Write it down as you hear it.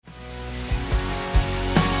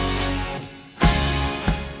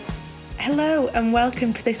Hello and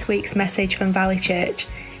welcome to this week's message from Valley Church.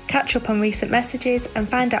 Catch up on recent messages and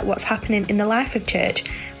find out what's happening in the life of church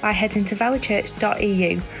by heading to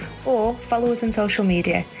valleychurch.eu or follow us on social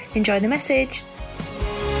media. Enjoy the message.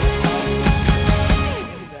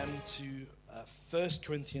 Them to 1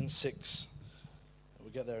 Corinthians 6.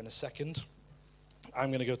 We'll get there in a second.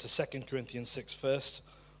 I'm going to go to 2 Corinthians 6 first,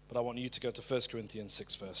 but I want you to go to 1 Corinthians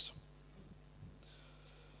 6 first.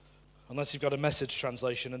 Unless you've got a Message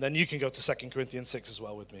translation, and then you can go to 2 Corinthians 6 as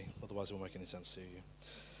well with me. Otherwise it won't make any sense to you.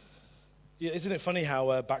 Yeah, isn't it funny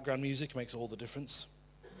how background music makes all the difference?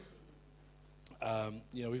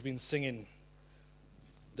 We've been singing,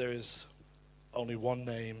 there is only one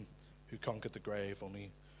name who conquered the grave,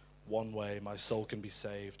 only one way my soul can be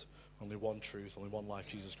saved, only one truth, only one life,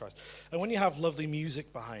 Jesus Christ. And when you have lovely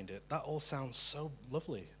music behind it, that all sounds so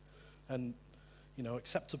lovely and,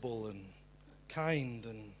 acceptable and kind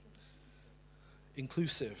and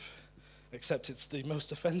inclusive, except it's the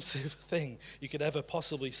most offensive thing you could ever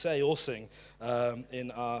possibly say or sing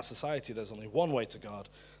in our society. There's only one way to God.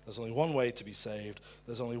 There's only one way to be saved.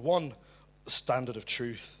 There's only one standard of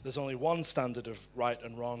truth. There's only one standard of right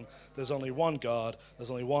and wrong. There's only one God.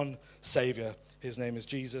 There's only one Savior. His name is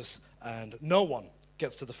Jesus, and no one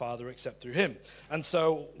gets to the Father except through him. And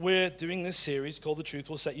so we're doing this series called The Truth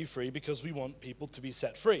Will Set You Free because we want people to be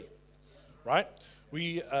set free, right?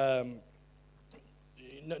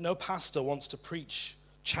 No pastor wants to preach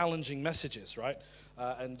challenging messages, right?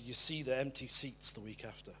 And you see the empty seats the week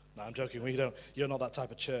after. No, I'm joking. You're not that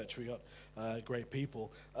type of church. We got great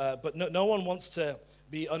people. But no one wants to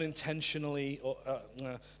be unintentionally, or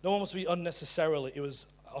no one wants to be unnecessarily. It was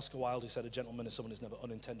Oscar Wilde who said, "A gentleman is someone who's never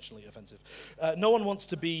unintentionally offensive." No one wants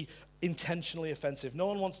to be intentionally offensive. No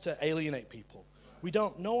one wants to alienate people.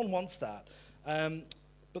 No one wants that.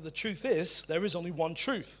 But the truth is, there is only one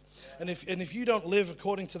truth. And if you don't live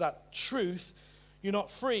according to that truth, you're not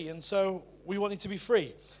free. And so we want you to be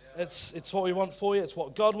free. It's what we want for you. It's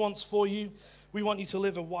what God wants for you. We want you to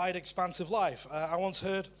live a wide, expansive life. I once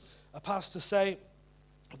heard a pastor say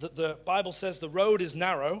that the Bible says the road is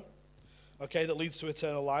narrow, that leads to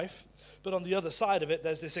eternal life. But on the other side of it,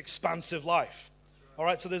 there's this expansive life. All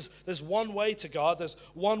right, so there's one way to God, there's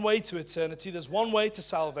one way to eternity, there's one way to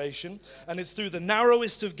salvation, and it's through the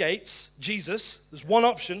narrowest of gates, Jesus. There's one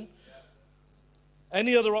option.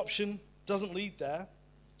 Any other option doesn't lead there.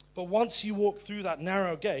 But once you walk through that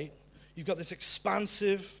narrow gate, you've got this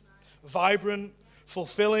expansive, vibrant,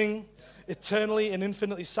 fulfilling, eternally and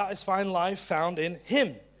infinitely satisfying life found in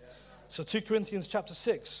him. So 2 Corinthians chapter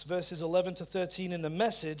 6, verses 11 to 13 in the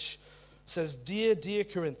Message says, Dear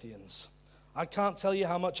Corinthians, I can't tell you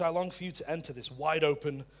how much I long for you to enter this wide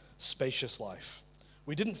open, spacious life.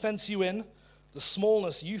 We didn't fence you in. The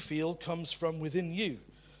smallness you feel comes from within you.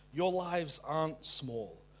 Your lives aren't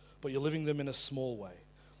small, but you're living them in a small way.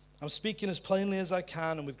 I'm speaking as plainly as I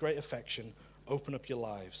can and with great affection. Open up your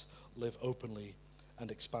lives. Live openly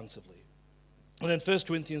and expansively. And then 1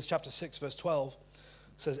 Corinthians chapter 6, verse 12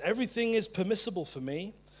 says, Everything is permissible for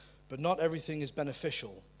me, but not everything is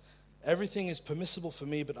beneficial. Everything is permissible for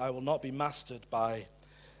me, but I will not be mastered by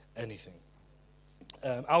anything.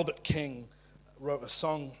 Albert King wrote a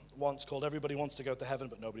song once called Everybody Wants to Go to Heaven,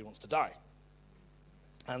 but Nobody Wants to Die.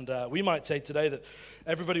 And we might say today that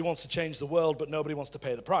everybody wants to change the world, but nobody wants to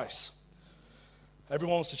pay the price.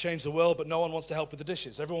 Everyone wants to change the world, but no one wants to help with the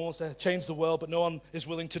dishes. Everyone wants to change the world, but no one is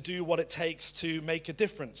willing to do what it takes to make a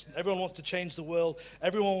difference. Everyone wants to change the world.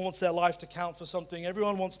 Everyone wants their life to count for something.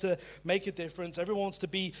 Everyone wants to make a difference. Everyone wants to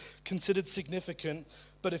be considered significant.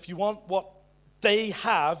 But if you want what they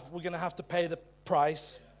have, we're going to have to pay the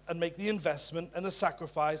price and make the investment and the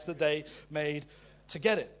sacrifice that they made to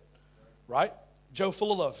get it. Right? Joe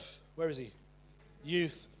Full of Love. Where is he?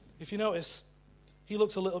 Youth. If you notice, he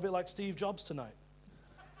looks a little bit like Steve Jobs tonight.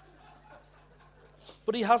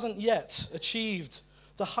 But he hasn't yet achieved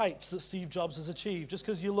the heights that Steve Jobs has achieved. Just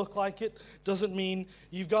because you look like it doesn't mean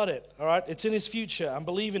you've got it, all right? It's in his future. I'm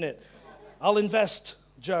believing it. I'll invest,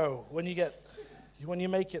 Joe, when you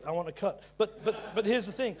make it, I want a cut. But here's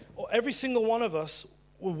the thing. Every single one of us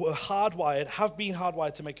were have been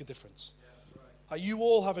hardwired to make a difference. You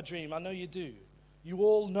all have a dream. I know you do. You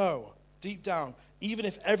all know, deep down, even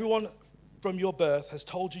if everyone from your birth has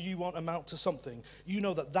told you won't amount to something, you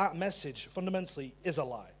know that message fundamentally is a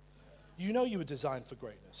lie. You know you were designed for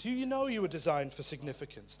greatness. You know you were designed for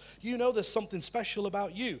significance. You know there's something special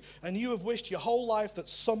about you, and you have wished your whole life that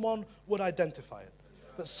someone would identify it,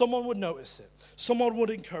 that someone would notice it, someone would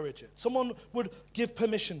encourage it, someone would give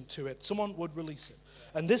permission to it, someone would release it.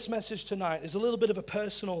 And this message tonight is a little bit of a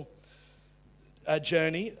personal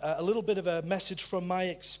journey, a little bit of a message from my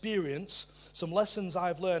experience, some lessons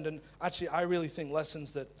I've learned, and actually I really think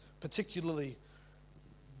lessons that particularly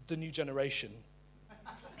the new generation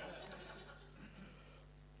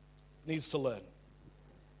needs to learn.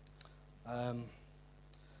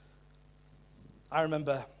 I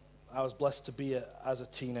remember I was blessed to be, as a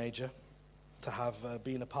teenager, to have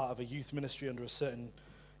been a part of a youth ministry under a certain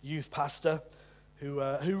youth pastor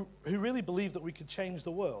who really believed that we could change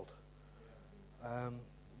the world.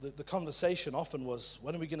 The conversation often was,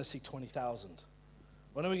 when are we going to see 20,000?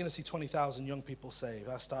 When are we going to see 20,000 young people saved?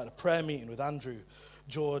 I started a prayer meeting with Andrew,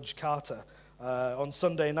 George, Carter. On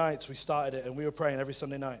Sunday nights, we started it, and we were praying every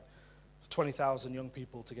Sunday night for 20,000 young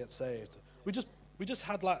people to get saved. We just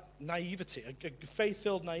had like naivety, a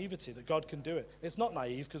faith-filled naivety that God can do it. It's not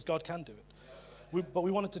naive because God can do it. But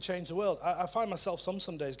we wanted to change the world. I find myself some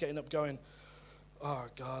Sundays getting up going, oh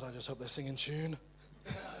God, I just hope they're singing tune.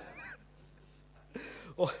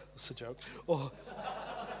 Or, it's a joke. Or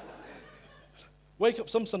wake up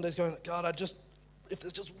some Sundays going, God, if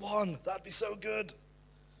there's just one, that'd be so good.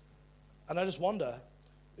 And I just wonder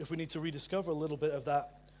if we need to rediscover a little bit of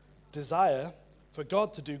that desire for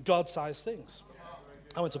God to do God-sized things.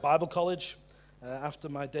 I went to Bible college after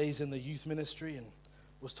my days in the youth ministry and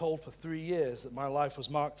was told for 3 years that my life was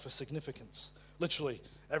marked for significance. Literally,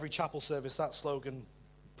 every chapel service, that slogan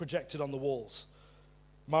projected on the walls.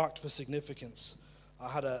 Marked for significance. I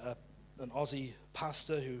had an Aussie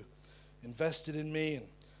pastor who invested in me and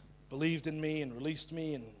believed in me and released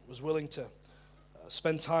me and was willing to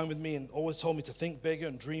spend time with me and always told me to think bigger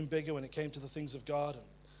and dream bigger when it came to the things of God. And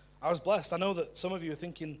I was blessed. I know that some of you are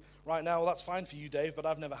thinking right now, well, that's fine for you, Dave, but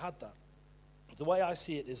I've never had that. The way I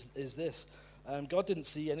see it is this. God didn't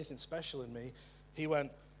see anything special in me. He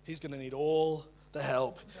went, he's going to need all the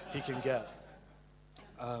help he can get.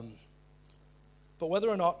 But whether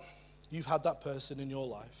or not you've had that person in your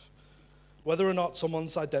life, whether or not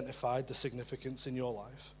someone's identified the significance in your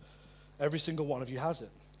life, every single one of you has it.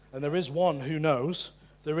 And there is one who knows,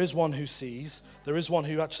 there is one who sees, there is one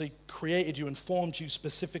who actually created you and formed you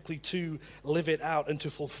specifically to live it out and to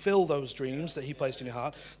fulfill those dreams that he placed in your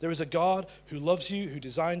heart. There is a God who loves you, who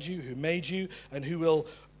designed you, who made you, and who will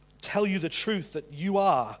tell you the truth that you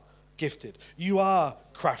are gifted, you are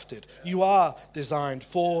crafted, you are designed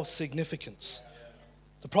for significance.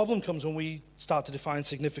 The problem comes when we start to define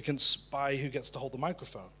significance by who gets to hold the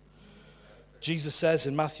microphone. Jesus says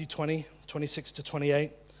in Matthew 20, 26 to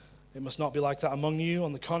 28, it must not be like that among you.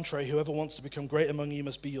 On the contrary, whoever wants to become great among you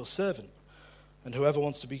must be your servant. And whoever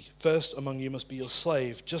wants to be first among you must be your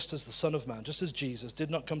slave, just as the Son of Man, just as Jesus did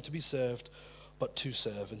not come to be served, but to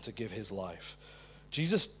serve and to give his life.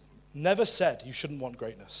 Jesus never said you shouldn't want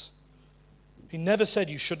greatness. He never said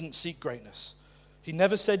you shouldn't seek greatness. He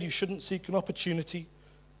never said you shouldn't seek an opportunity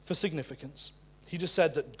for significance. He just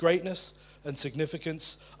said that greatness and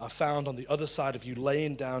significance are found on the other side of you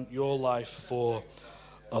laying down your life for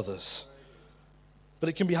others. But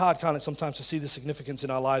it can be hard, can't it, sometimes to see the significance in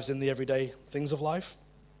our lives in the everyday things of life.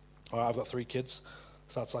 All right, I've got 3 kids,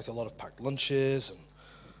 so that's like a lot of packed lunches and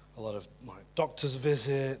a lot of doctor's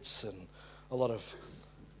visits and a lot of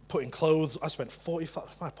putting clothes. I spent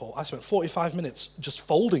 45 minutes just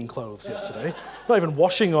folding clothes yesterday. Not even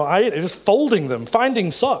washing or ironing, just folding them, finding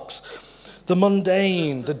socks. The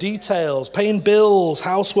mundane, the details, paying bills,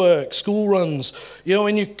 housework, school runs,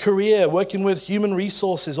 in your career, working with human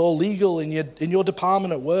resources or legal in your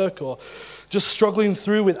department at work, or just struggling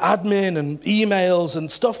through with admin and emails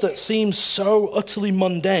and stuff that seems so utterly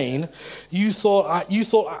mundane. You thought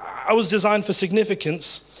I was designed for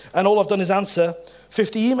significance, and all I've done is answer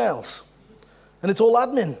 50 emails. And it's all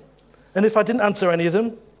admin. And if I didn't answer any of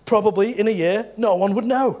them, probably in a year, no one would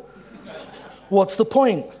know. What's the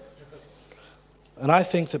point? And I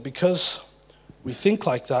think that because we think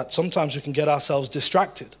like that, sometimes we can get ourselves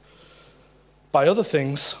distracted by other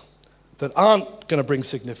things that aren't going to bring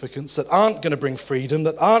significance, that aren't going to bring freedom,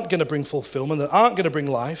 that aren't going to bring fulfillment, that aren't going to bring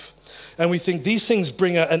life. And we think these things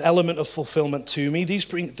bring an element of fulfillment to me. These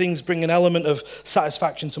things bring an element of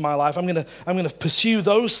satisfaction to my life. I'm going to pursue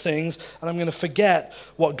those things, and I'm going to forget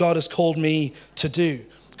what God has called me to do.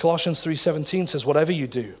 Colossians 3:17 says, whatever you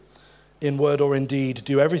do, in word or in deed,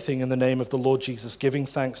 do everything in the name of the Lord Jesus, giving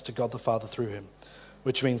thanks to God the Father through him.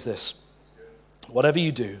 Which means this: whatever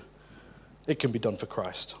you do, it can be done for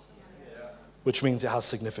Christ. Which means it has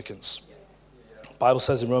significance. The Bible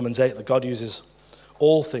says in Romans 8 that God uses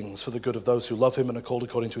all things for the good of those who love him and are called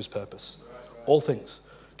according to his purpose. All things.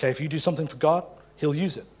 Okay, if you do something for God, he'll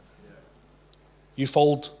use it. You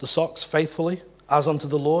fold the socks faithfully as unto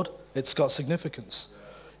the Lord, it's got significance.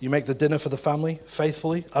 You make the dinner for the family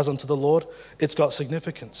faithfully as unto the Lord, it's got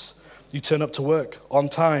significance. You turn up to work on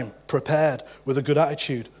time, prepared, with a good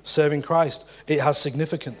attitude, serving Christ. It has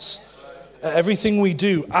significance. Everything we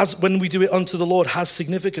do, as when we do it unto the Lord, has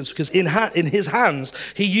significance because in his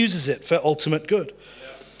hands, he uses it for ultimate good.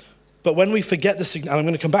 But when we forget and I'm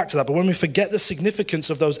going to come back to that, but when we forget the significance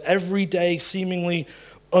of those everyday, seemingly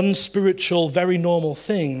unspiritual, very normal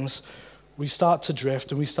things, we start to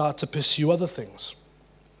drift and we start to pursue other things.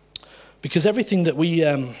 Because everything that we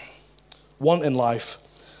want in life,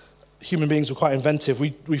 human beings were quite inventive.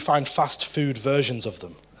 We find fast food versions of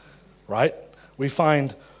them, right? We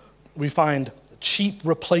find cheap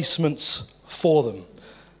replacements for them.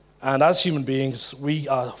 And as human beings, we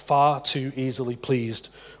are far too easily pleased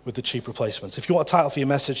with the cheap replacements. If you want a title for your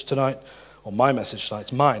message tonight, or my message tonight,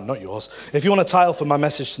 it's mine, not yours. If you want a title for my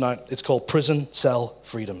message tonight, it's called Prison Cell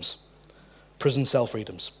Freedoms. Prison Cell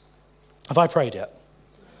Freedoms. Have I prayed yet?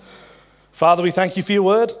 Father, we thank you for your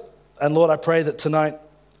word. And Lord, I pray that tonight,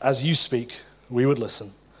 as you speak, we would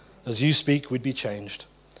listen. As you speak, we'd be changed.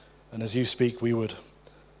 And as you speak, we would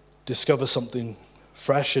discover something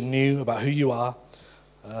fresh and new about who you are.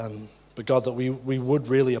 But God, that we would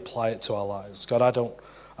really apply it to our lives. God, I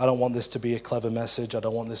don't want this to be a clever message. I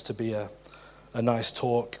don't want this to be a nice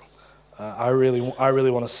talk. I really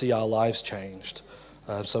want to see our lives changed.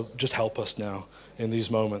 So just help us now in these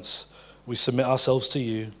moments. We submit ourselves to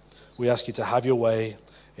you. We ask you to have your way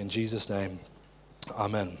in Jesus' name.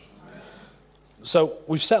 Amen. So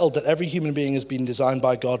we've settled that every human being has been designed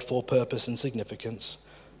by God for purpose and significance.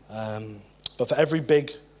 But for every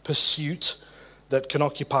big pursuit that can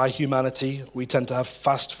occupy humanity, we tend to have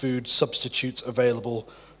fast food substitutes available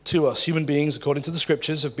to us. Human beings, according to the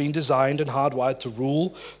scriptures, have been designed and hardwired to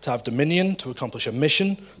rule, to have dominion, to accomplish a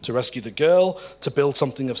mission, to rescue the girl, to build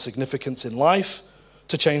something of significance in life,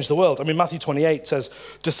 to change the world. I mean, Matthew 28 says,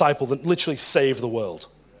 disciple, that literally save the world,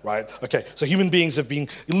 right? Okay, so human beings have been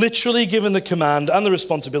literally given the command and the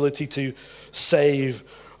responsibility to save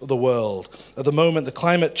the world. At the moment, the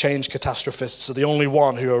climate change catastrophists are the only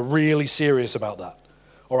one who are really serious about that,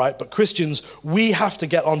 all right? But Christians, we have to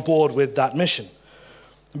get on board with that mission.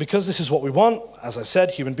 And because this is what we want, as I said,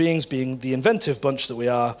 human beings, being the inventive bunch that we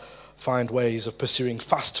are, find ways of pursuing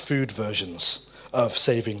fast food versions of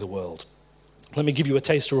saving the world. Let me give you a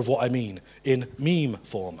taster of what I mean in meme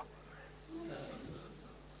form.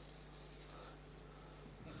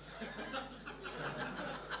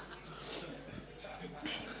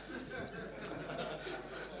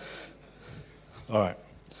 All right.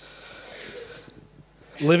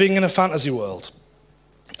 Living in a fantasy world,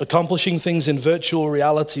 accomplishing things in virtual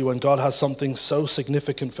reality when God has something so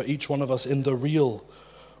significant for each one of us in the real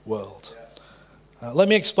world. Let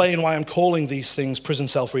me explain why I'm calling these things prison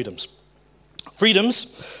cell freedoms.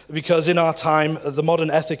 Freedoms, because in our time, the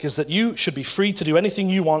modern ethic is that you should be free to do anything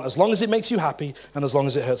you want as long as it makes you happy and as long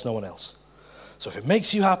as it hurts no one else. So if it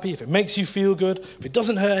makes you happy, if it makes you feel good, if it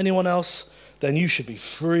doesn't hurt anyone else, then you should be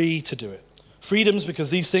free to do it. Freedoms,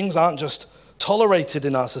 because these things aren't just tolerated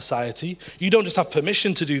in our society. You don't just have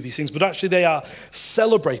permission to do these things, but actually they are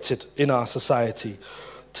celebrated in our society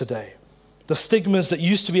today. The stigmas that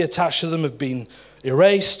used to be attached to them have been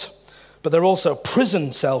erased, but they're also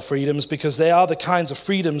prison cell freedoms because they are the kinds of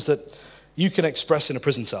freedoms that you can express in a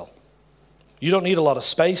prison cell. You don't need a lot of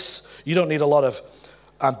space. You don't need a lot of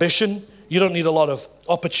ambition. You don't need a lot of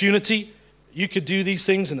opportunity. You could do these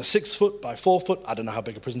things in a 6 foot by 4 foot. I don't know how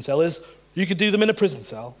big a prison cell is. You could do them in a prison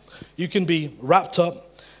cell. You can be wrapped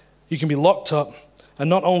up. You can be locked up. And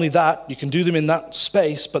not only that, you can do them in that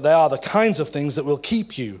space, but they are the kinds of things that will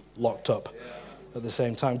keep you locked up at the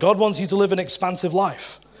same time. God wants you to live an expansive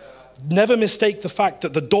life. Never mistake the fact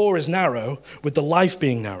that the door is narrow with the life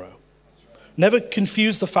being narrow. Never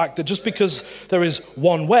confuse the fact that just because there is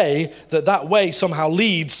one way, that way somehow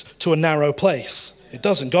leads to a narrow place. It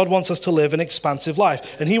doesn't. God wants us to live an expansive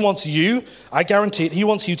life. And he wants you, I guarantee it, he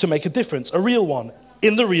wants you to make a difference, a real one,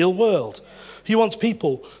 in the real world. He wants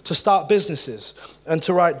people to start businesses and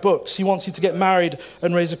to write books. He wants you to get married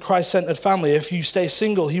and raise a Christ-centered family. If you stay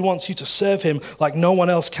single, he wants you to serve him like no one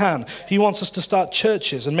else can. He wants us to start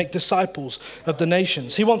churches and make disciples of the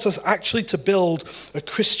nations. He wants us actually to build a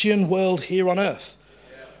Christian world here on earth.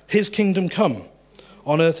 His kingdom come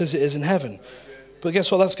on earth as it is in heaven. But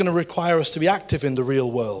guess what? That's going to require us to be active in the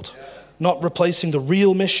real world, not replacing the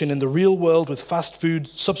real mission in the real world with fast food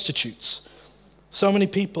substitutes. So many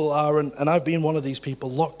people are, and I've been one of these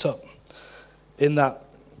people, locked up in that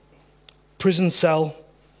prison cell,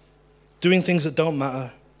 doing things that don't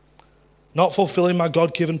matter, not fulfilling my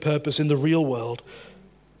God-given purpose in the real world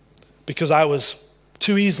because I was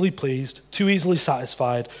too easily pleased, too easily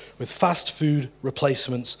satisfied with fast food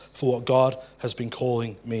replacements for what God has been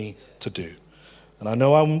calling me to do. And I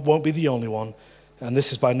know I won't be the only one, and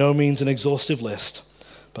this is by no means an exhaustive list,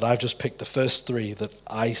 but I've just picked the first 3 that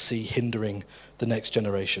I see hindering the next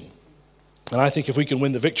generation. And I think if we can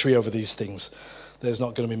win the victory over these things, there's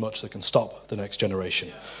not going to be much that can stop the next generation.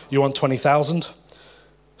 You want 20,000?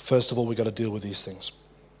 First of all, we've got to deal with these things.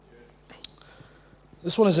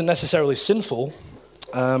 This one isn't necessarily sinful,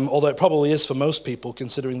 although it probably is for most people,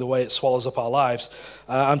 considering the way it swallows up our lives.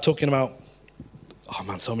 I'm talking about, oh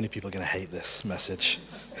man, so many people are going to hate this message.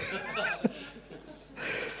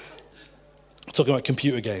 I'm talking about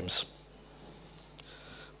computer games.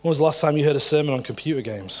 When was the last time you heard a sermon on computer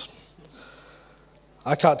games?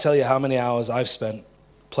 I can't tell you how many hours I've spent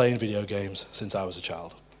playing video games since I was a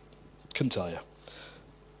child. Couldn't tell you.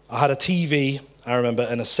 I had a TV, I remember,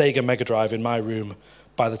 and a Sega Mega Drive in my room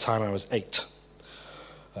by the time I was 8.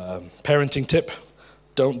 Parenting tip,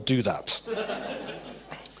 don't do that.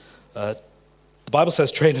 The Bible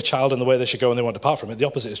says train a child in the way they should go and they won't depart from it. The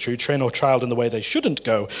opposite is true. Train a child in the way they shouldn't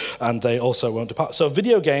go and they also won't depart. So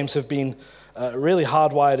video games have been really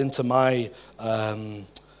hardwired into my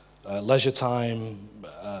leisure time,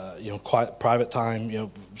 quiet private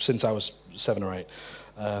time, since I was 7 or 8.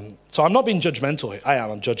 So I'm not being judgmental here. I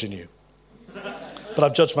am, I'm judging you. But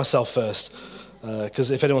I've judged myself first,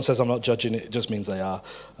 because if anyone says I'm not judging, it just means they are.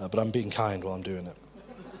 But I'm being kind while I'm doing it.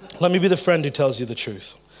 Let me be the friend who tells you the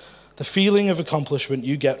truth. The feeling of accomplishment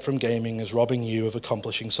you get from gaming is robbing you of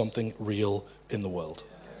accomplishing something real in the world.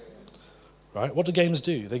 Right? What do games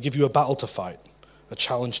do? They give you a battle to fight, a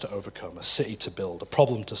challenge to overcome, a city to build, a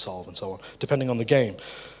problem to solve, and so on, depending on the game.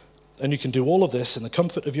 And you can do all of this in the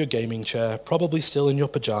comfort of your gaming chair, probably still in your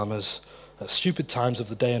pajamas, at stupid times of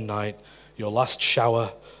the day and night, your last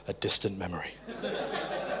shower, a distant memory.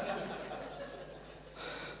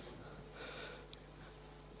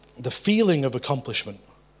 The feeling of accomplishment,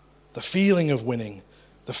 the feeling of winning,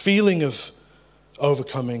 the feeling of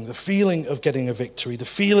overcoming, the feeling of getting a victory, the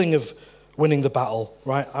feeling of winning the battle,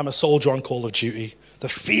 right? I'm a soldier on Call of Duty. The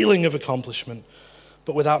feeling of accomplishment,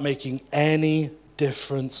 but without making any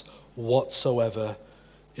difference whatsoever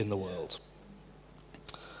in the world.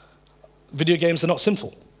 Video games are not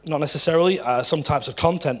sinful, not necessarily. Some types of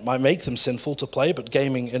content might make them sinful to play, but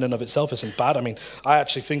gaming in and of itself isn't bad. I mean, I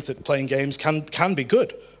actually think that playing games can be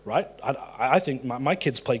good, right? I think my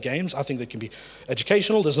kids play games. I think they can be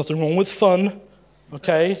educational. There's nothing wrong with fun,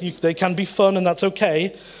 okay? They can be fun, and that's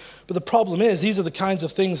okay. But the problem is, these are the kinds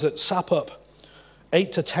of things that sap up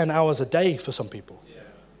 8 to 10 hours a day for some people.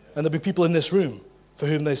 And there'll be people in this room for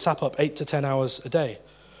whom they sap up 8 to 10 hours a day.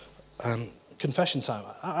 Confession time.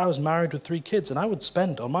 I was married with 3 kids, and I would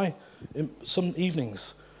spend on some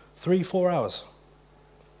evenings 3-4 hours,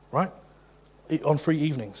 right? On free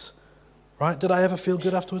evenings, right? Did I ever feel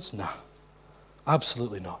good afterwards? No,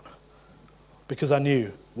 absolutely not. Because I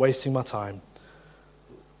knew wasting my time,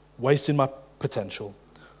 wasting my potential,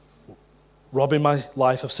 robbing my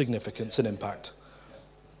life of significance and impact.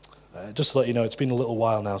 Just to let you know, it's been a little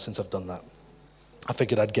while now since I've done that. I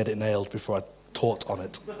figured I'd get it nailed before I taught on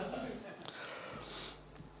it.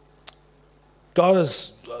 God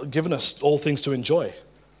has given us all things to enjoy,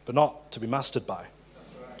 but not to be mastered by.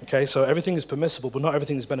 Okay, so everything is permissible, but not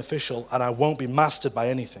everything is beneficial, and I won't be mastered by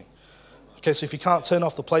anything. Okay, so if you can't turn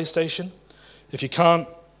off the PlayStation, if you can't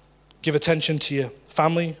give attention to your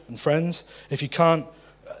family and friends, if you can't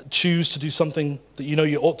choose to do something that you know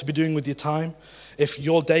you ought to be doing with your time, if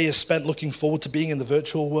your day is spent looking forward to being in the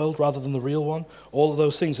virtual world rather than the real one, all of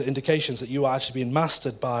those things are indications that you are actually being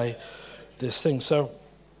mastered by this thing. So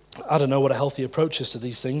I don't know what a healthy approach is to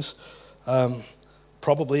these things.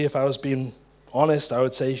 Probably, if I was being honest, I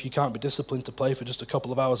would say if you can't be disciplined to play for just a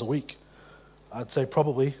couple of hours a week, I'd say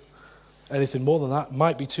probably anything more than that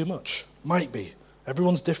might be too much. Might be.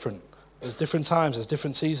 Everyone's different. There's different times, there's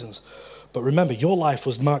different seasons. But remember, your life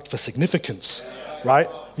was marked for significance, right?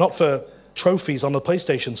 Not for trophies on the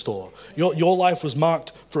PlayStation store. Your life was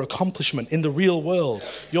marked for accomplishment in the real world.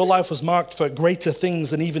 Your life was marked for greater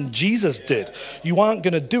things than even Jesus did. You aren't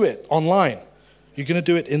going to do it online. You're going to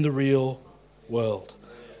do it in the real world.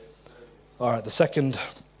 All right, the second,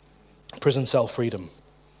 prison cell freedom.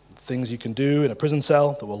 Things you can do in a prison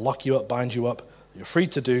cell that will lock you up, bind you up, you're free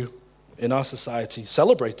to do in our society,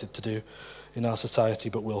 celebrated to do in our society,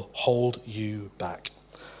 but will hold you back.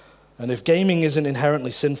 And if gaming isn't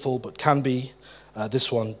inherently sinful, but can be,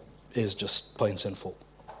 this one is just plain sinful.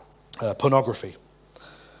 Pornography.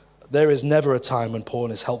 There is never a time when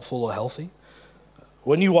porn is helpful or healthy.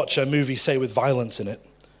 When you watch a movie, say, with violence in it,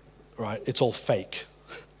 right, it's all fake,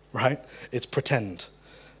 right? It's pretend.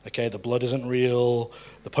 Okay, the blood isn't real,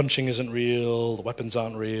 the punching isn't real, the weapons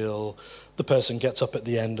aren't real, the person gets up at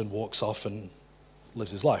the end and walks off and lives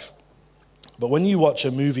his life. But when you watch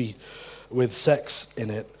a movie with sex in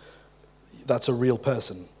it, that's a real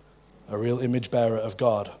person, a real image bearer of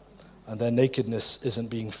God, and their nakedness isn't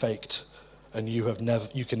being faked, and you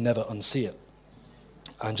can never unsee it.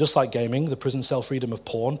 And just like gaming, the prison cell freedom of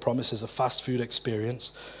porn promises a fast food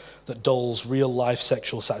experience that dulls real-life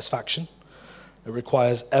sexual satisfaction. It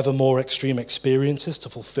requires ever more extreme experiences to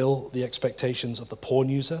fulfill the expectations of the porn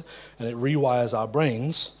user, and it rewires our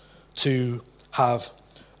brains to have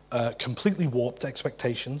completely warped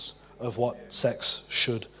expectations of what sex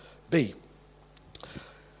should be.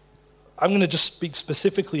 I'm going to just speak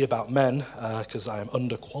specifically about men because I am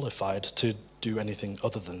underqualified to do anything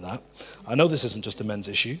other than that. I know this isn't just a men's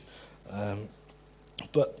issue,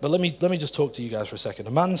 but let me just talk to you guys for a second.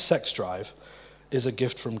 A man's sex drive is a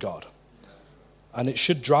gift from God, and it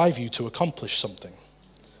should drive you to accomplish something.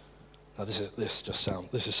 Now this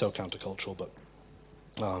is so countercultural, but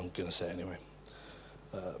I'm going to say it anyway.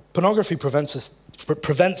 Pornography prevents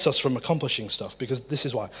us from accomplishing stuff because this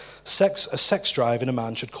is why. A sex drive in a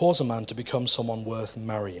man should cause a man to become someone worth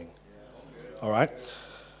marrying. All right?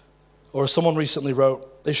 Or as someone recently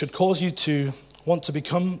wrote, they should cause you to want to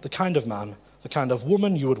become the kind of man, the kind of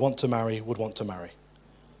woman you would want to marry.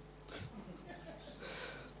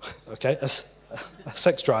 Okay? A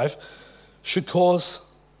sex drive should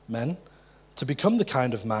cause men to become the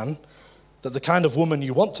kind of man that the kind of woman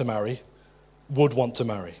you want to marry would want to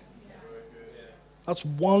marry. That's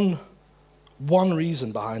one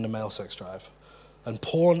reason behind a male sex drive. And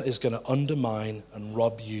porn is going to undermine and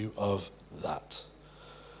rob you of that.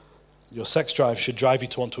 Your sex drive should drive you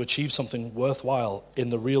to want to achieve something worthwhile in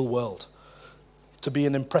the real world. To be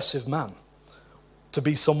an impressive man. To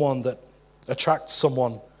be someone that attracts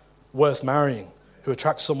someone worth marrying. Who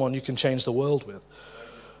attracts someone you can change the world with.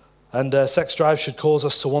 And sex drive should cause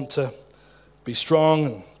us to want to be strong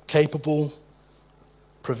and capable,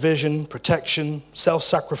 provision, protection,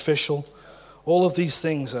 self-sacrificial. All of these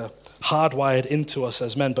things are hardwired into us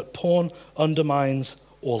as men, but porn undermines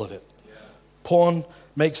all of it. Porn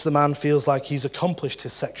makes the man feel like he's accomplished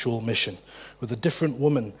his sexual mission with a different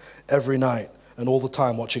woman every night and all the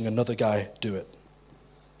time watching another guy do it.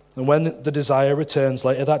 And when the desire returns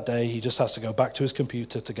later that day, he just has to go back to his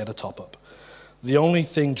computer to get a top-up. The only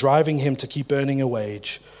thing driving him to keep earning a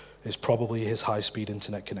wage is probably his high-speed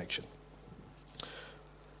internet connection.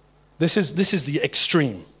 This is the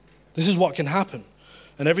extreme. This is what can happen.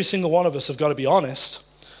 And every single one of us have got to be honest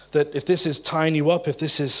that if this is tying you up, if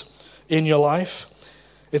this is in your life,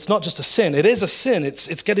 it's not just a sin. It is a sin.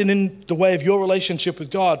 It's getting in the way of your relationship with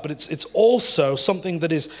God, but it's also something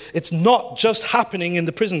that it's not just happening in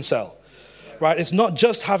the prison cell. Right? It's not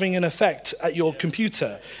just having an effect at your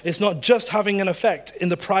computer. It's not just having an effect in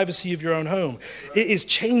the privacy of your own home. It is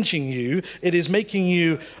changing you. It is making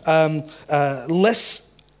you less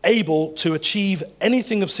able to achieve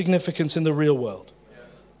anything of significance in the real world.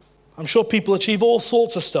 I'm sure people achieve all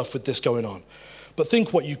sorts of stuff with this going on. But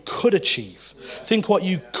think what you could achieve. Think what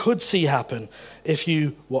you could see happen if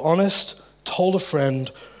you were honest, told a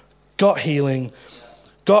friend, got healing,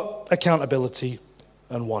 got accountability,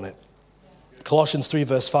 and won it. Colossians 3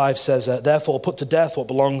 verse 5 says, therefore put to death what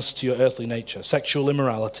belongs to your earthly nature, sexual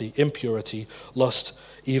immorality, impurity, lust,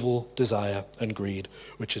 evil desire, and greed,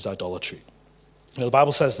 which is idolatry. Now, the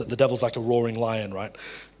Bible says that the devil's like a roaring lion, right?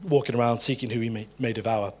 Walking around seeking who he may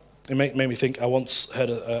devour. It made me think, I once heard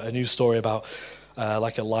a news story about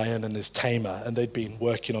like a lion and his tamer, and they'd been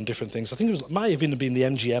working on different things. I think it might have even been the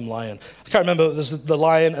MGM lion. I can't remember. There's the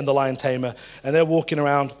lion and the lion tamer, and they're walking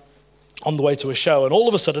around on the way to a show, and all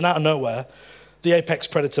of a sudden, out of nowhere, the apex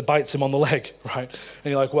predator bites him on the leg, right?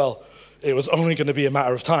 And you're like, well, it was only going to be a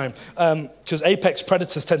matter of time. Because apex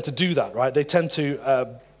predators tend to do that, right? They tend to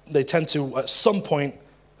at some point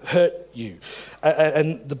hurt you.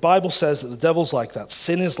 And the Bible says that the devil's like that.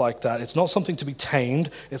 Sin is like that. It's not something to be tamed.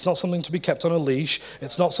 It's not something to be kept on a leash.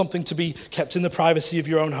 It's not something to be kept in the privacy of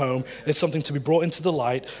your own home. It's something to be brought into the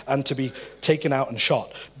light and to be taken out and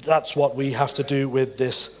shot. That's what we have to do with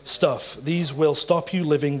this stuff. These will stop you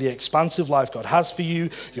living the expansive life God has for you.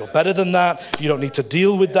 You're better than that. You don't need to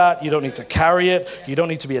deal with that. You don't need to carry it. You don't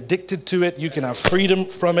need to be addicted to it. You can have freedom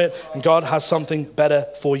from it, and God has something better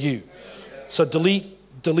for you. So delete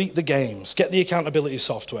the games, get the accountability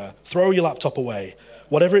software, throw your laptop away,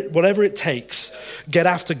 whatever it takes, get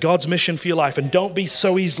after God's mission for your life, and don't be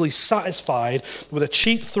so easily satisfied with a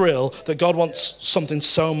cheap thrill that God wants something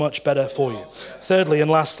so much better for you. Thirdly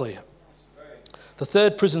and lastly, the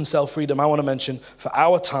third prison cell freedom I want to mention for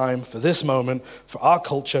our time, for this moment, for our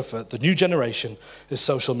culture, for the new generation, is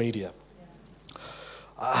social media.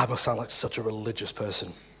 I must sound like such a religious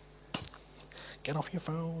person. Get off your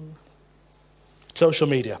phone. Social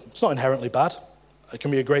media. It's not inherently bad. It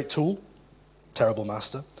can be a great tool. Terrible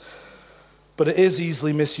master. But it is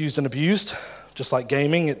easily misused and abused. Just like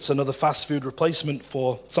gaming, it's another fast food replacement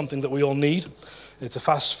for something that we all need. It's a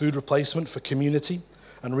fast food replacement for community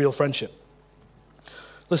and real friendship.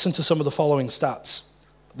 Listen to some of the following stats.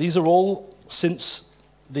 These are all since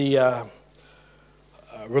the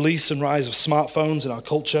release and rise of smartphones in our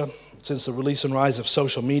culture, since the release and rise of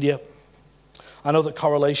social media. I know that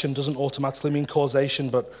correlation doesn't automatically mean causation,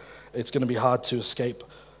 but it's going to be hard to escape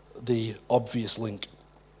the obvious link.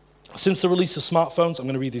 Since the release of smartphones, I'm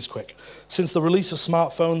going to read these quick. Since the release of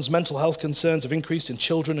smartphones, mental health concerns have increased in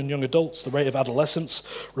children and young adults. The rate of adolescents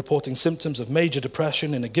reporting symptoms of major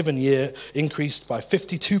depression in a given year increased by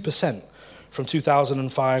 52% from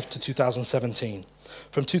 2005 to 2017.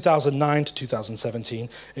 From 2009 to 2017,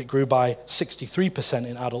 it grew by 63%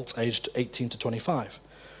 in adults aged 18 to 25.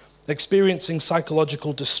 Experiencing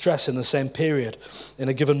psychological distress in the same period in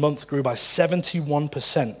a given month grew by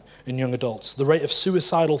 71% in young adults. The rate of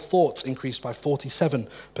suicidal thoughts increased by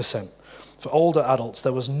 47%. For older adults,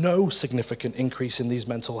 there was no significant increase in these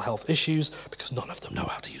mental health issues because none of them know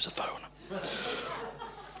how to use a phone.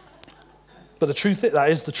 But the truth is,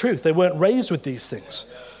 that is the truth. They weren't raised with these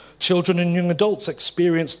things. Children and young adults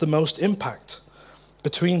experienced the most impact.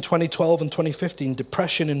 Between 2012 and 2015,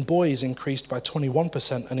 depression in boys increased by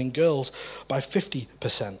 21% and in girls by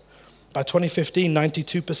 50%. By 2015,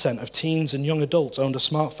 92% of teens and young adults owned a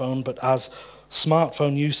smartphone, but as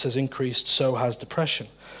smartphone use has increased, so has depression.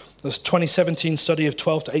 This 2017 study of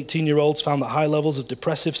 12 to 18-year-olds found that high levels of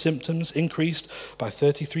depressive symptoms increased by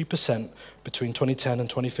 33% between 2010 and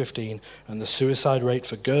 2015, and the suicide rate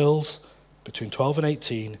for girls between 12 and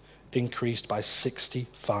 18 increased by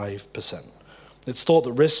 65%. It's thought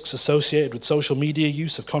that risks associated with social media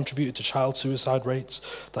use have contributed to child suicide rates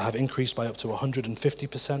that have increased by up to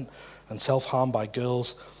 150%, and self-harm by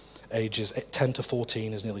girls ages 10 to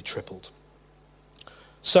 14 is nearly tripled.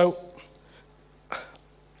 So,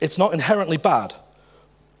 it's not inherently bad,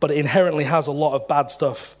 but it inherently has a lot of bad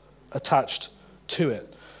stuff attached to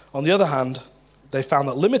it. On the other hand, they found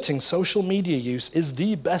that limiting social media use is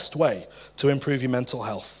the best way to improve your mental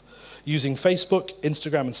health. Using Facebook,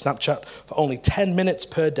 Instagram, and Snapchat for only 10 minutes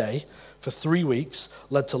per day for 3 weeks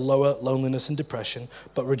led to lower loneliness and depression,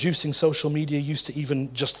 but reducing social media use to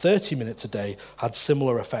even just 30 minutes a day had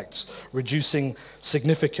similar effects, reducing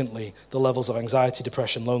significantly the levels of anxiety,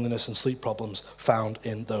 depression, loneliness, and sleep problems found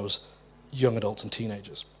in those young adults and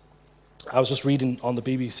teenagers. I was just reading on the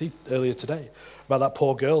BBC earlier today about that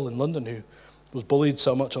poor girl in London who was bullied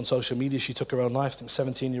so much on social media she took her own life, I think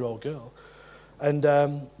 17-year-old girl.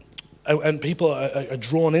 And people are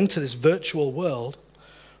drawn into this virtual world,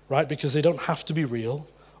 right? Because they don't have to be real.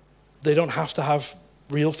 They don't have to have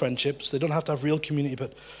real friendships. They don't have to have real community.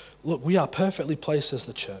 But look, we are perfectly placed as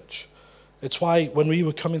the church. It's why when we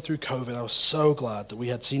were coming through COVID, I was so glad that we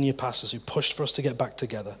had senior pastors who pushed for us to get back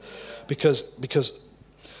together. Because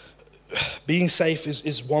being safe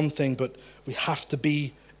is one thing, but we have to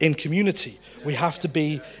be in community. We have to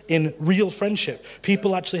be in real friendship.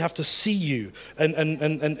 People actually have to see you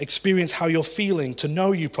and experience how you're feeling, to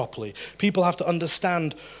know you properly. People have to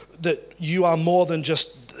understand that you are more than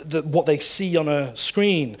just what they see on a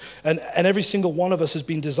screen. And every single one of us has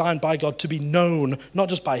been designed by God to be known, not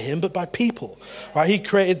just by him, but by people. Right? He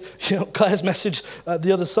created, Claire's message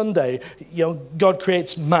the other Sunday, God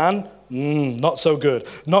creates man. Not so good.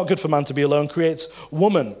 Not good for man to be alone. Creates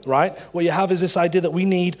woman, right? What you have is this idea that we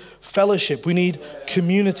need fellowship. We need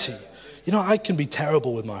community. I can be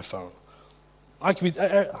terrible with my phone.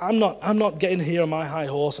 I'm not getting here on my high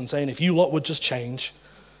horse and saying, if you lot would just change.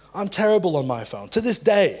 I'm terrible on my phone. To this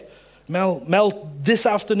day, Mel this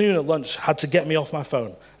afternoon at lunch had to get me off my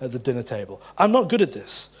phone at the dinner table. I'm not good at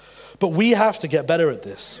this. But we have to get better at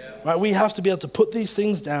this, right? We have to be able to put these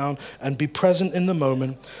things down and be present in the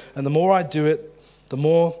moment. And the more I do it, the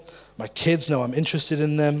more my kids know I'm interested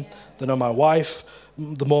in them. They know my wife.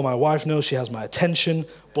 The more my wife knows she has my attention.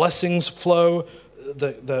 Blessings flow.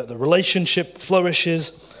 The relationship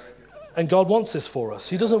flourishes. And God wants this for us.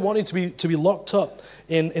 He doesn't want you to be locked up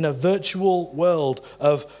in a virtual world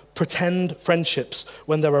of pretend friendships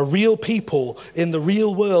when there are real people in the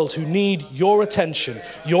real world who need your attention,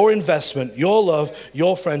 your investment, your love,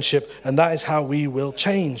 your friendship, and that is how we will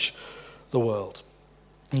change the world.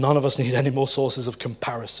 None of us need any more sources of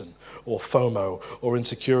comparison or FOMO or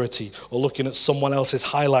insecurity or looking at someone else's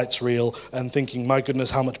highlights reel and thinking, my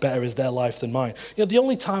goodness, how much better is their life than mine. The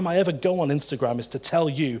only time I ever go on Instagram is to tell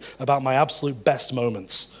you about my absolute best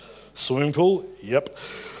moments. Swimming pool? Yep.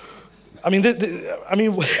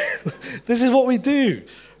 This is what we do,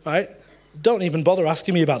 right? Don't even bother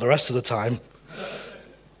asking me about the rest of the time.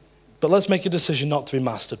 But let's make a decision not to be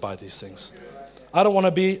mastered by these things. I don't want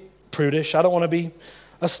to be prudish. I don't want to be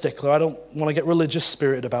a stickler. I don't want to get religious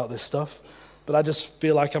spirited about this stuff. But I just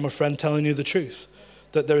feel like I'm a friend telling you the truth.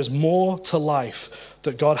 That there is more to life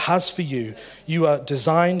that God has for you. You are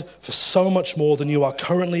designed for so much more than you are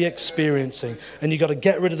currently experiencing. And you got to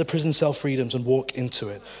get rid of the prison cell freedoms and walk into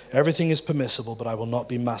it. Everything is permissible, but I will not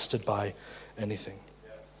be mastered by anything.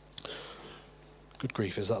 Good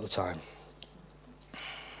grief, is that the time?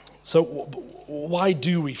 So why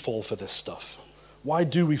do we fall for this stuff? Why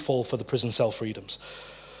do we fall for the prison cell freedoms?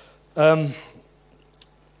 1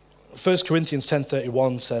 Corinthians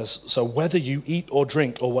 10:31 says, so whether you eat or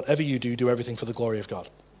drink or whatever you do, do everything for the glory of God.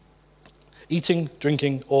 Eating,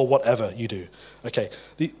 drinking, or whatever you do. Okay,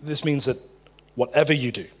 this means that whatever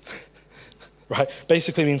you do, right?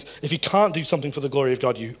 Basically means if you can't do something for the glory of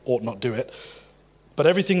God, you ought not do it. But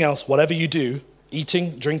everything else, whatever you do,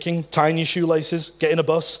 eating, drinking, tying your shoelaces, getting a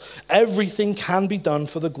bus, everything can be done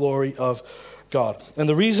for the glory of God. And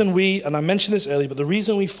the reason and I mentioned this earlier, but the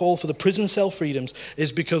reason we fall for the prison cell freedoms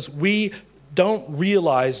is because we don't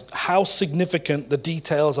realize how significant the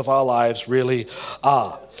details of our lives really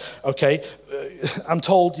are. Okay? I'm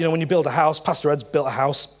told, when you build a house, Pastor Ed's built a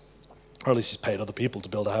house, or at least he's paid other people to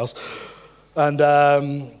build a house. And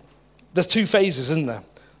there's 2 phases, isn't there?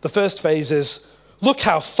 The first phase is, look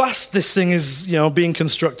how fast this thing is, being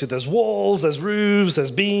constructed. There's walls, there's roofs,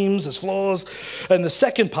 there's beams, there's floors. And the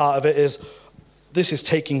second part of it is, this is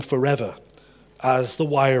taking forever, as the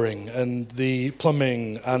wiring and the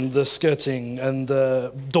plumbing and the skirting and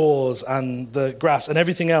the doors and the grass and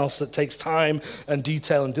everything else that takes time and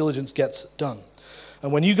detail and diligence gets done.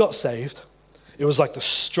 And when you got saved, it was like the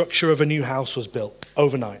structure of a new house was built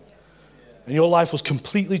overnight. And your life was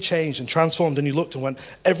completely changed and transformed, and you looked and went,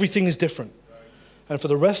 everything is different. And for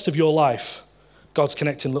the rest of your life, God's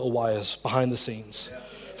connecting little wires behind the scenes.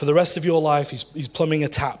 For the rest of your life, he's plumbing a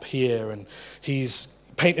tap here, and he's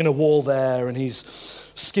painting a wall there, and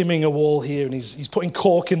he's skimming a wall here, and he's putting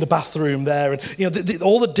cork in the bathroom there. And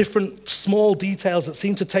all the different small details that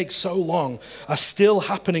seem to take so long are still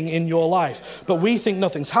happening in your life. But we think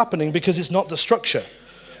nothing's happening because it's not the structure.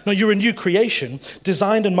 No, you're a new creation,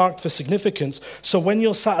 designed and marked for significance. So when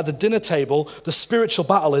you're sat at the dinner table, the spiritual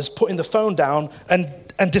battle is putting the phone down and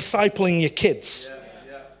discipling your kids.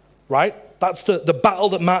 Right? That's the battle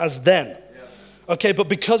that matters then. Okay, but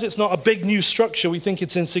because it's not a big new structure, we think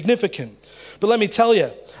it's insignificant. But let me tell you,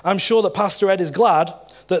 I'm sure that Pastor Ed is glad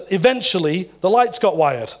that eventually the lights got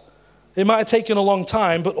wired. It might have taken a long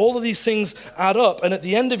time, but all of these things add up. And at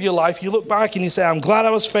the end of your life, you look back and you say, I'm glad I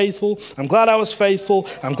was faithful. I'm glad I was faithful.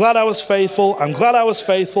 I'm glad I was faithful. I'm glad I was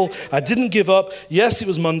faithful. I didn't give up. Yes, it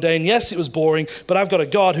was mundane. Yes, it was boring. But I've got a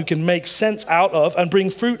God who can make sense out of and bring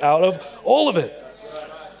fruit out of all of it.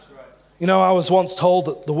 I was once told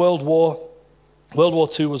that World War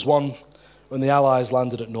II was won when the Allies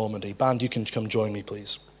landed at Normandy. Band, you can come join me,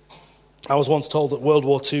 please. I was once told that World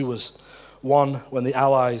War II was won when the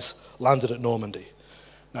Allies landed at Normandy.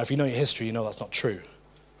 Now, if you know your history, you know that's not true,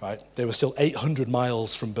 right? They were still 800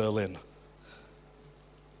 miles from Berlin.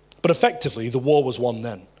 But effectively, the war was won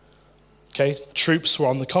then. Okay? Troops were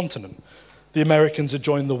on the continent. The Americans had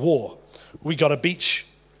joined the war. We got a beach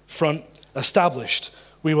front established.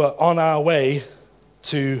 We were on our way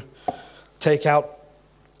to take out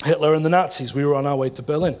Hitler and the Nazis. We were on our way to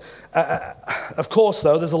Berlin. Of course,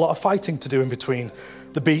 though, there's a lot of fighting to do in between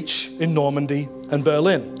the beach in Normandy and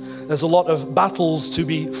Berlin. There's a lot of battles to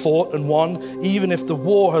be fought and won, even if the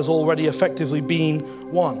war has already effectively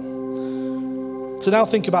been won. So now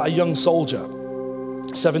think about a young soldier,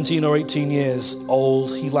 17 or 18 years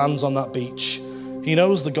old. He lands on that beach. He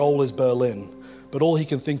knows the goal is Berlin, but all he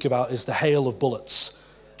can think about is the hail of bullets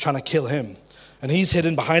trying to kill him. And he's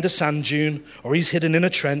hidden behind a sand dune, or he's hidden in a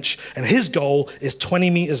trench, and his goal is 20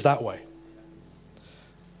 meters that way.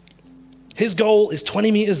 His goal is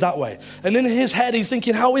 20 meters that way. And in his head, he's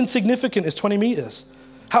thinking, how insignificant is 20 meters?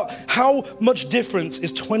 How much difference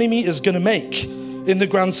is 20 meters going to make in the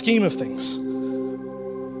grand scheme of things?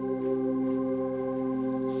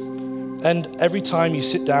 And every time you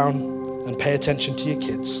sit down and pay attention to your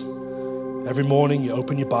kids, every morning you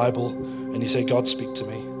open your Bible and you say, God, speak to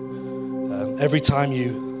me. Every time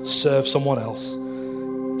you serve someone else,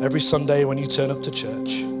 every Sunday when you turn up to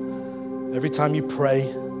church, every time you pray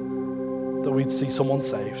that we'd see someone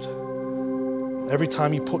saved, every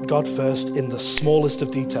time you put God first in the smallest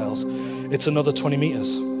of details, it's another 20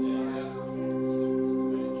 meters.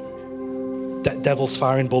 Devil's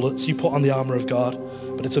firing bullets, you put on the armor of God,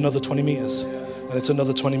 but it's another 20 meters, and it's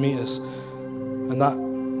another 20 meters. And that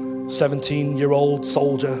 17-year-old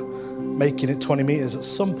soldier making it 20 meters at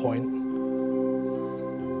some point,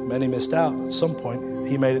 Many missed out. At some point,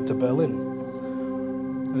 he made it to Berlin.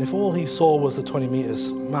 And if all he saw was the 20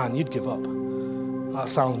 meters, man, you'd give up. That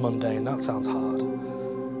sounds mundane, that sounds hard.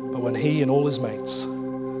 But when he and all his mates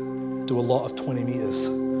do a lot of 20 meters,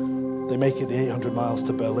 they make it the 800 miles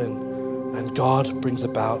to Berlin, and God brings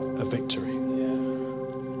about a victory.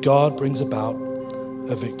 God brings about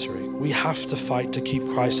a victory. We have to fight to keep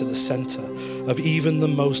Christ at the center of even the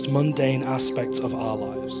most mundane aspects of our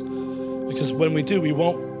lives. Because when we do, we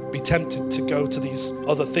won't be tempted to go to these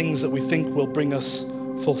other things that we think will bring us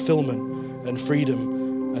fulfillment and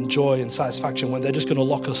freedom and joy and satisfaction, when they're just going to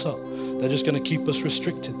lock us up. They're just going to keep us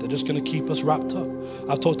restricted. They're just going to keep us wrapped up.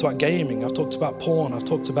 I've talked about gaming. I've talked about porn. I've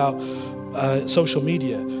talked about social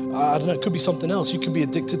media. I don't know, it could be something else. You could be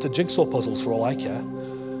addicted to jigsaw puzzles for all I care.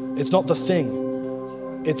 It's not the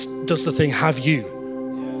thing. It's, does the thing have you?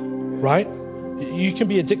 Right? You can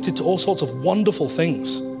be addicted to all sorts of wonderful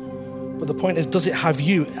things. But the point is, does it have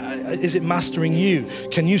you? Is it mastering you?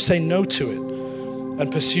 Can you say no to it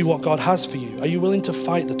and pursue what God has for you? Are you willing to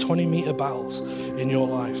fight the 20-meter battles in your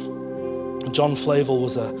life? John Flavel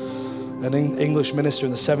was an English minister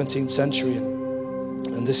in the 17th century,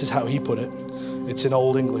 and this is how he put it. It's in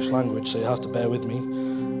Old English language, so you have to bear with me.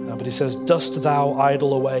 But he says, "Dost thou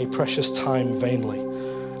idle away precious time vainly,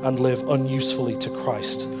 and live unusefully to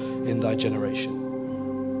Christ in thy generation?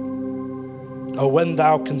 Oh, when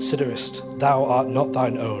thou considerest thou art not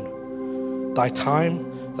thine own, thy time,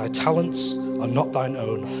 thy talents are not thine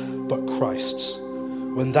own, but Christ's.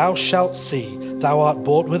 When thou shalt see thou art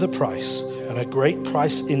bought with a price, and a great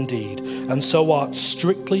price indeed, and so art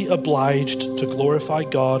strictly obliged to glorify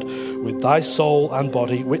God with thy soul and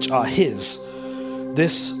body, which are his,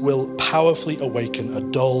 this will powerfully awaken a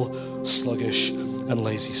dull, sluggish, and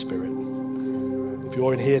lazy spirit." If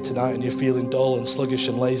you're in here tonight and you're feeling dull and sluggish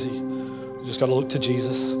and lazy, you just got to look to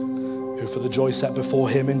Jesus, who for the joy set before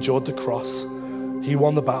him endured the cross. He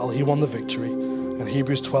won the battle, he won the victory. And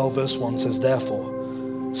Hebrews 12 verse 1 says, "Therefore,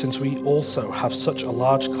 since we also have such a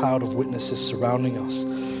large cloud of witnesses surrounding us,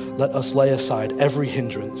 let us lay aside every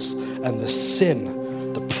hindrance and the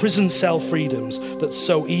sin, the prison cell freedoms that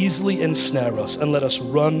so easily ensnare us, and let us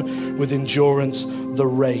run with endurance the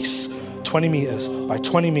race." 20 meters by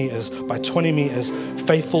 20 meters by 20 meters,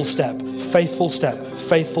 faithful step, faithful step,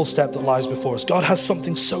 faithful step that lies before us. God has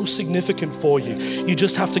something so significant for you. You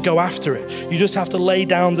just have to go after it. You just have to lay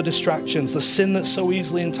down the distractions, the sin that so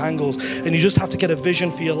easily entangles, and you just have to get a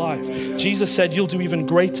vision for your life. Jesus said you'll do even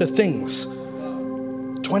greater things.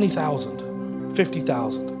 20,000,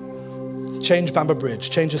 50,000. Change Bamber Bridge,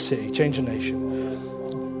 change a city, change a nation.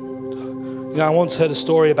 You know, I once heard a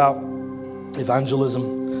story about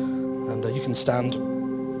evangelism, and you can stand.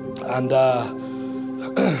 And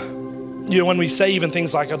you know, when we say even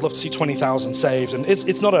things like, "I'd love to see 20,000 saved," and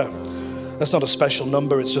that's not a special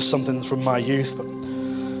number. It's just something from my youth. But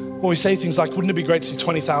when we say things like, "Wouldn't it be great to see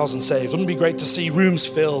 20,000 saved? Wouldn't it be great to see rooms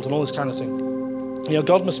filled?" and all this kind of thing, you know,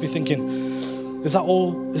 God must be thinking, "Is that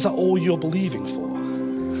all you're believing for?"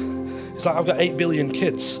 It's like, I've got 8 billion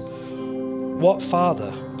kids. What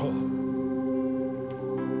father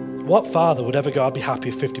would ever go, "I'd be happy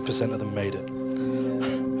if 50% of them made it"?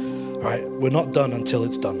 Right? We're not done until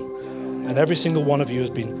it's done. And every single one of you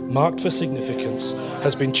has been marked for significance,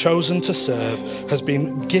 has been chosen to serve, has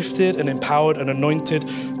been gifted and empowered and anointed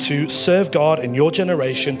to serve God in your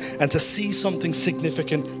generation and to see something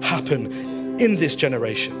significant happen in this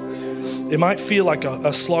generation. It might feel like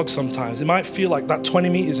a slog sometimes. It might feel like that 20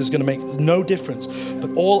 meters is going to make no difference,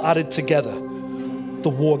 but all added together, the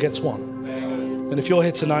war gets won. And if you're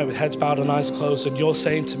here tonight with heads bowed and eyes closed, and you're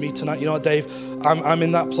saying to me tonight, "You know what, Dave, I'm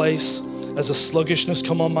in that place. There's a sluggishness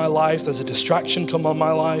come on my life. There's a distraction come on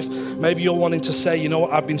my life." Maybe you're wanting to say, "You know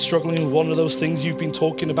what, I've been struggling with one of those things you've been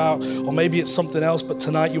talking about," or maybe it's something else, but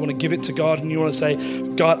tonight you want to give it to God and you want to say,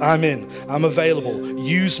 "God, I'm in. I'm available.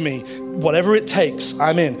 Use me. Whatever it takes,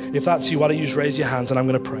 I'm in." If that's you, why don't you just raise your hands and I'm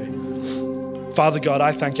going to pray. Father God,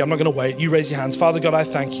 I thank you. I'm not going to wait. You raise your hands. Father God, I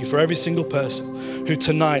thank you for every single person who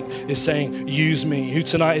tonight is saying, "Use me," who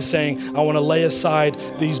tonight is saying, "I want to lay aside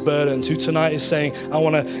these burdens," who tonight is saying, "I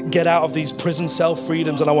want to get out of these prison cell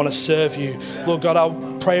freedoms and I want to serve you." Lord God, I'll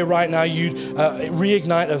pray right now you'd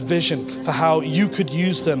reignite a vision for how you could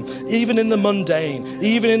use them, even in the mundane,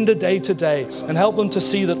 even in the day-to-day, and help them to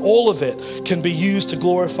see that all of it can be used to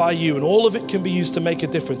glorify you, and all of it can be used to make a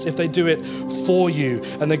difference if they do it for you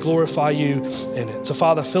and they glorify you in it. So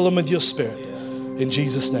Father, fill them with your Spirit in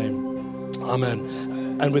Jesus' name.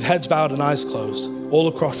 Amen. And with heads bowed and eyes closed, all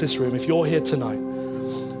across this room, if you're here tonight,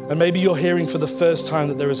 and maybe you're hearing for the first time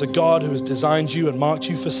that there is a God who has designed you and marked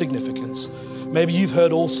you for significance, Maybe you've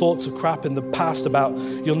heard all sorts of crap in the past about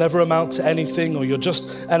you'll never amount to anything, or you're just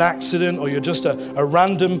an accident, or you're just a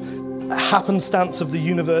random happenstance of the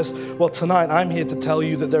universe. Well, tonight I'm here to tell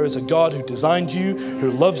you that there is a God who designed you,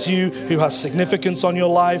 who loves you, who has significance on your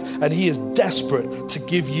life, and he is desperate to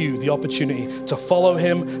give you the opportunity to follow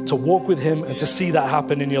him, to walk with him, and to see that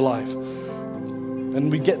happen in your life.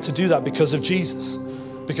 And we get to do that because of Jesus,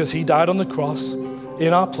 because he died on the cross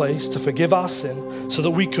in our place to forgive our sin so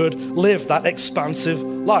that we could live that expansive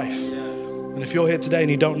life. And if you're here today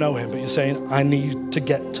and you don't know him, but you're saying, I need to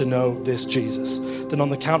get to know this Jesus, then on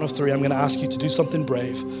the count of 3, I'm going to ask you to do something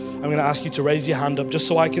brave. I'm going to ask you to raise your hand up just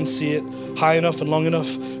so I can see it high enough and long enough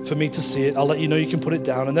for me to see it. I'll let you know you can put it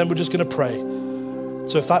down, and then we're just going to pray.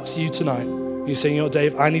 So if that's you tonight, you're saying,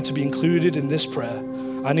 Dave, I need to be included in this prayer.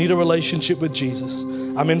 I need a relationship with Jesus.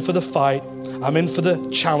 I'm in for the fight. I'm in for the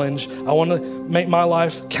challenge. I want to make my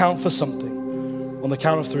life count for something. On the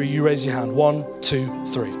count of 3, you raise your hand. 1, 2,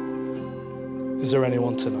 3. Is there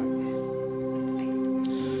anyone tonight?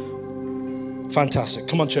 Fantastic.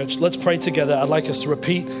 Come on, church. Let's pray together. I'd like us to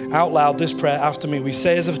repeat out loud this prayer after me. We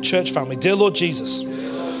say as a church family, Dear Lord Jesus,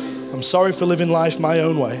 I'm sorry for living life my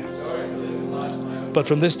own way. But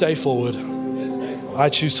from this day forward, I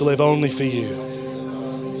choose to live only for you.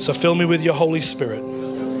 So fill me with your Holy Spirit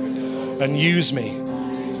and use me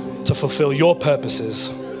to fulfill your purposes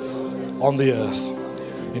on the earth.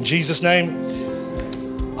 In Jesus' name,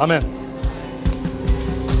 amen.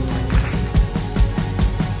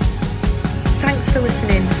 Thanks for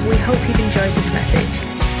listening. We hope you've enjoyed this message.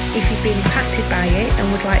 If you've been impacted by it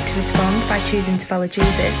and would like to respond by choosing to follow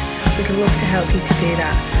Jesus, we'd love to help you to do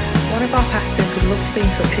that. One of our pastors would love to be in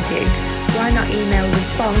touch with you. Why not email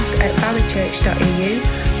response@valleychurch.eu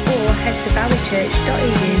or head to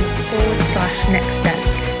valleychurch.eu/next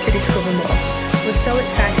steps to discover more. We're so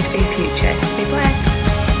excited for your future. Be blessed.